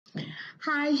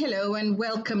Hi, hello, and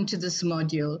welcome to this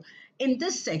module. In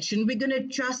this section, we're going to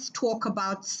just talk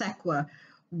about SAQA.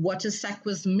 What is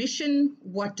SAQA's mission?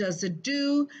 What does it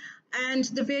do? And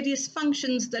the various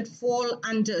functions that fall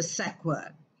under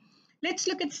SAQA. Let's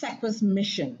look at SAQA's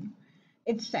mission.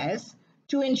 It says,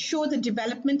 to ensure the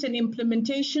development and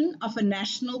implementation of a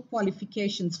national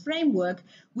qualifications framework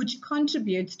which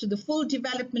contributes to the full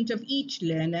development of each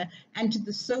learner and to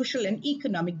the social and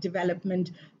economic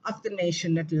development of the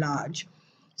nation at large.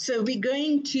 So we're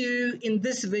going to, in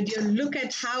this video, look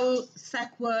at how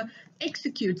SAQA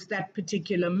executes that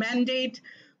particular mandate,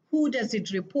 who does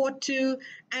it report to,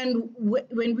 and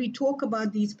when we talk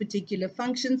about these particular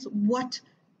functions, what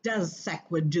does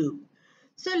SAQA do?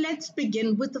 So let's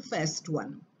begin with the first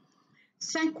one.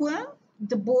 SAQA,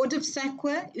 the board of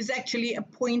SAQA is actually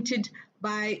appointed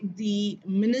by the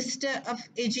Minister of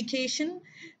Education.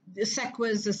 The SAQA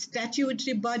is a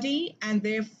statutory body, and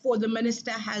therefore the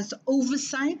minister has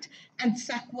oversight, and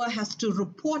SAQA has to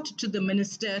report to the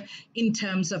minister in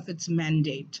terms of its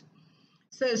mandate.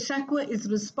 So SAQA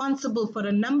is responsible for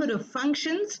a number of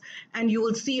functions, and you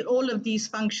will see all of these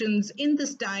functions in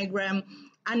this diagram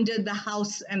under the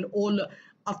House and all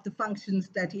of the functions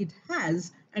that it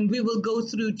has, and we will go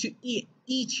through to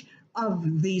each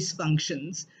of these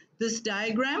functions. This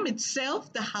diagram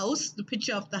itself, the house, the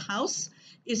picture of the house,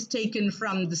 is taken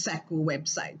from the SAQA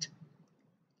website.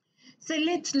 So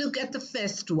let's look at the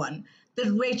first one,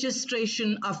 the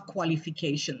registration of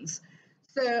qualifications.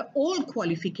 So all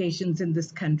qualifications in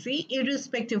this country,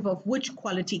 irrespective of which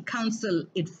quality council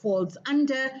it falls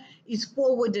under, is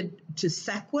forwarded to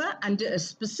SAQA under a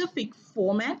specific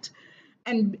format,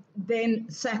 and then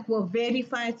SAQA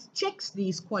verifies, checks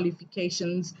these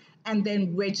qualifications, and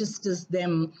then registers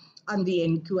them on the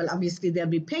NQL. Obviously, they'll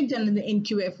be pegged, and the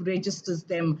NQF registers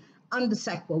them on the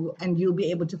SAQA, and you'll be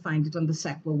able to find it on the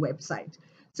SAQA website.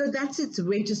 So that's its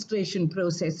registration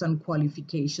process on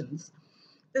qualifications.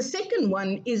 The second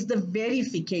one is the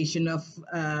verification of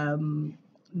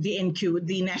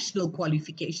the national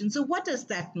qualification. So what does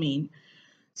that mean?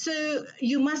 So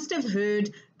you must have heard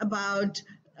about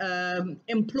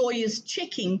employers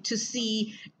checking to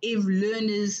see if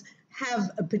learners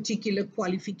have a particular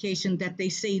qualification that they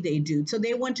say they do. So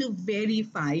they want to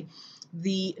verify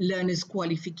the learners'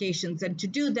 qualifications. And to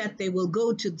do that, they will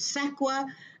go to SAQA,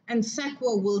 and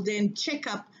SAQA will then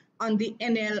check up on the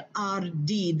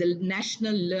NLRD, the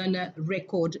National Learner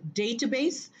Record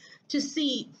Database, to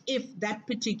see if that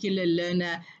particular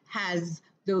learner has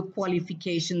the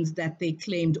qualifications that they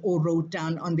claimed or wrote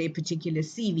down on their particular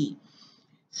CV.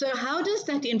 So how does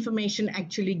that information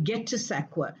actually get to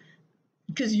SAQA?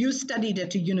 Because you studied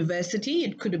at a university,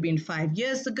 it could have been 5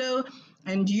 years ago,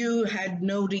 and you had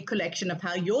no recollection of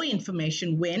how your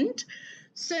information went.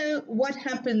 So what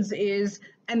happens is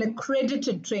an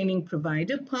accredited training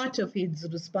provider, part of its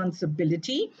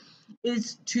responsibility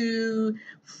is to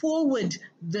forward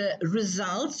the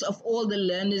results of all the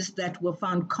learners that were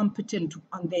found competent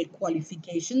on their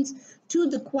qualifications to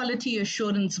the quality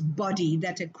assurance body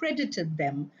that accredited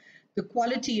them. The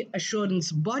quality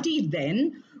assurance body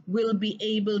then will be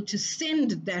able to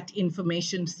send that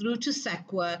information through to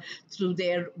SAQA through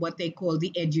their what they call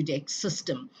the EduDex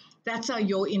system. That's how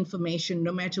your information,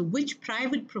 no matter which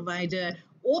private provider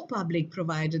or public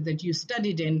provider that you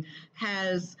studied in,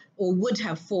 has or would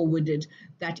have forwarded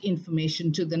that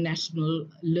information to the National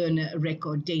Learner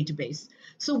Record Database.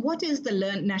 So what is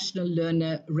the National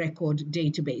Learner Record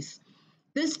Database?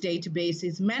 This database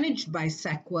is managed by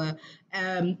SAQA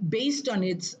based on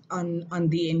the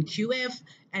NQF,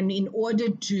 and in order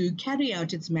to carry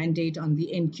out its mandate on the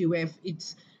NQF,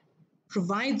 it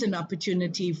provides an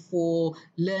opportunity for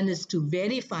learners to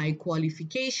verify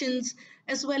qualifications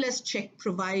as well as check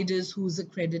providers who's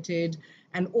accredited,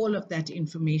 and all of that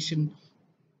information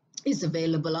is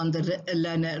available on the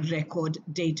Learner Record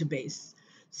Database.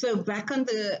 So back on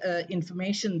the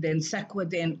information, then SAQA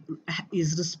then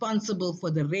is responsible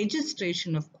for the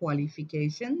registration of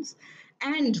qualifications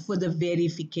and for the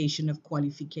verification of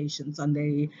qualifications on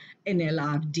the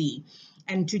NLRD.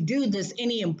 And to do this,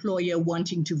 any employer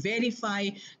wanting to verify,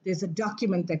 there's a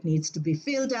document that needs to be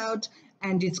filled out,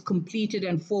 and it's completed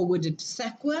and forwarded to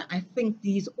SAQA. I think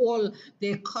these all,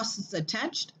 their costs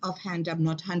attached. Offhand, I'm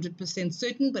not 100%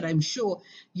 certain, but I'm sure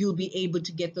you'll be able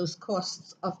to get those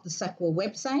costs off the SAQA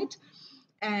website.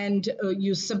 And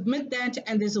you submit that,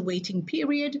 and there's a waiting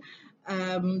period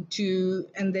and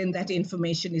then that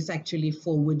information is actually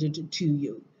forwarded to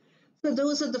you. So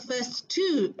those are the first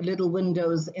two little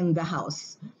windows in the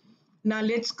house. Now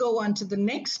let's go on to the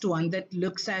next one that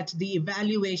looks at the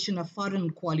evaluation of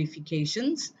foreign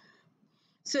qualifications.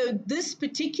 So this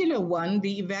particular one,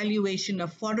 the evaluation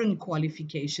of foreign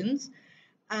qualifications,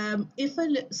 if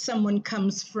someone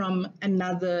comes from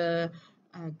another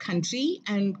country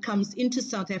and comes into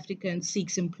South Africa and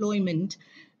seeks employment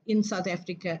in South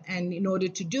Africa, and in order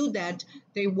to do that,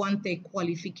 they want their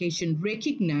qualification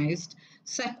recognized,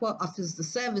 SAQA offers the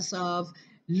service of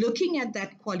looking at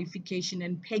that qualification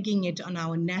and pegging it on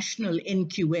our national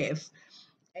NQF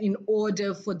in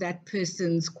order for that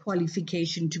person's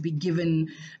qualification to be given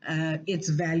its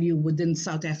value within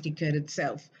South Africa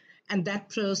itself. And that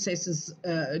process is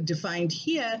defined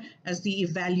here as the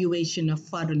evaluation of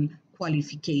foreign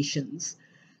qualifications.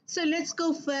 So let's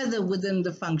go further within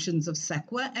the functions of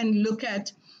SAQA and look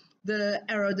at the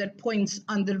arrow that points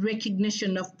on the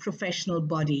recognition of professional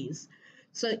bodies.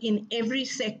 So in every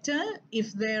sector,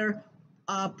 if there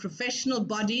are professional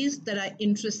bodies that are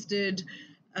interested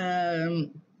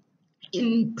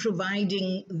in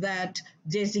providing that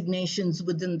designations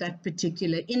within that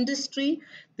particular industry,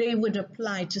 they would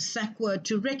apply to SAQA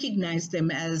to recognize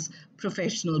them as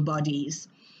professional bodies.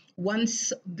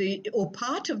 Once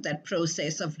part of that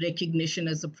process of recognition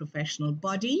as a professional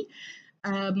body,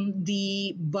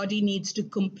 the body needs to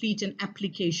complete an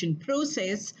application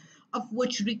process of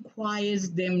which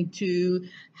requires them to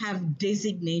have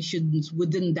designations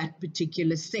within that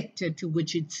particular sector to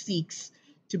which it seeks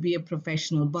to be a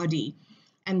professional body.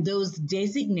 And those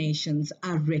designations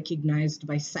are recognized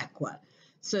by SAQA.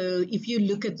 So if you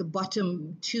look at the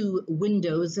bottom two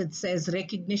windows, it says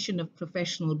recognition of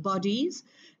professional bodies,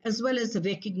 as well as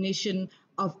recognition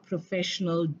of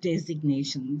professional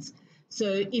designations.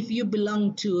 So if you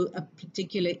belong to a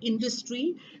particular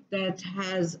industry that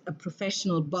has a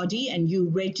professional body and you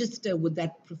register with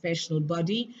that professional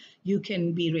body, you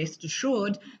can be rest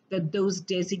assured that those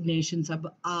designations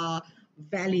are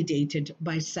validated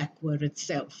by SAQA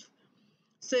itself.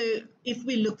 So if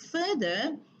we look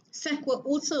further, SAQA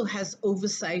also has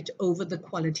oversight over the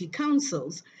quality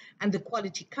councils, and the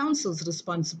quality council's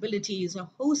responsibility is a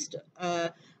host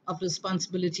of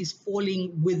responsibilities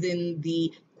falling within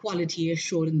the quality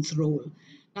assurance role.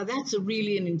 Now that's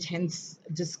really an intense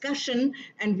discussion,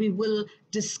 and we will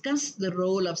discuss the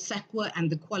role of SAQA and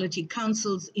the quality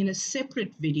councils in a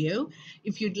separate video.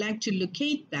 If you'd like to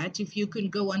locate that, if you can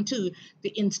go onto the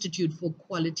Institute for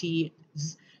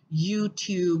Quality's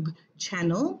YouTube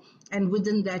channel, and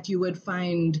within that you would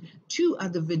find two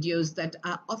other videos that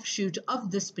are offshoot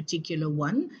of this particular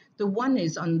one. The one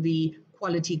is on the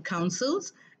quality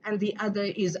councils, and the other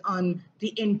is on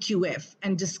the NQF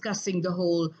and discussing the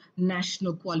whole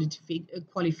national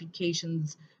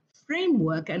qualifications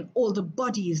framework and all the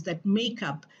bodies that make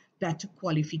up that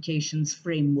qualifications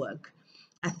framework.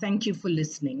 I thank you for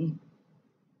listening.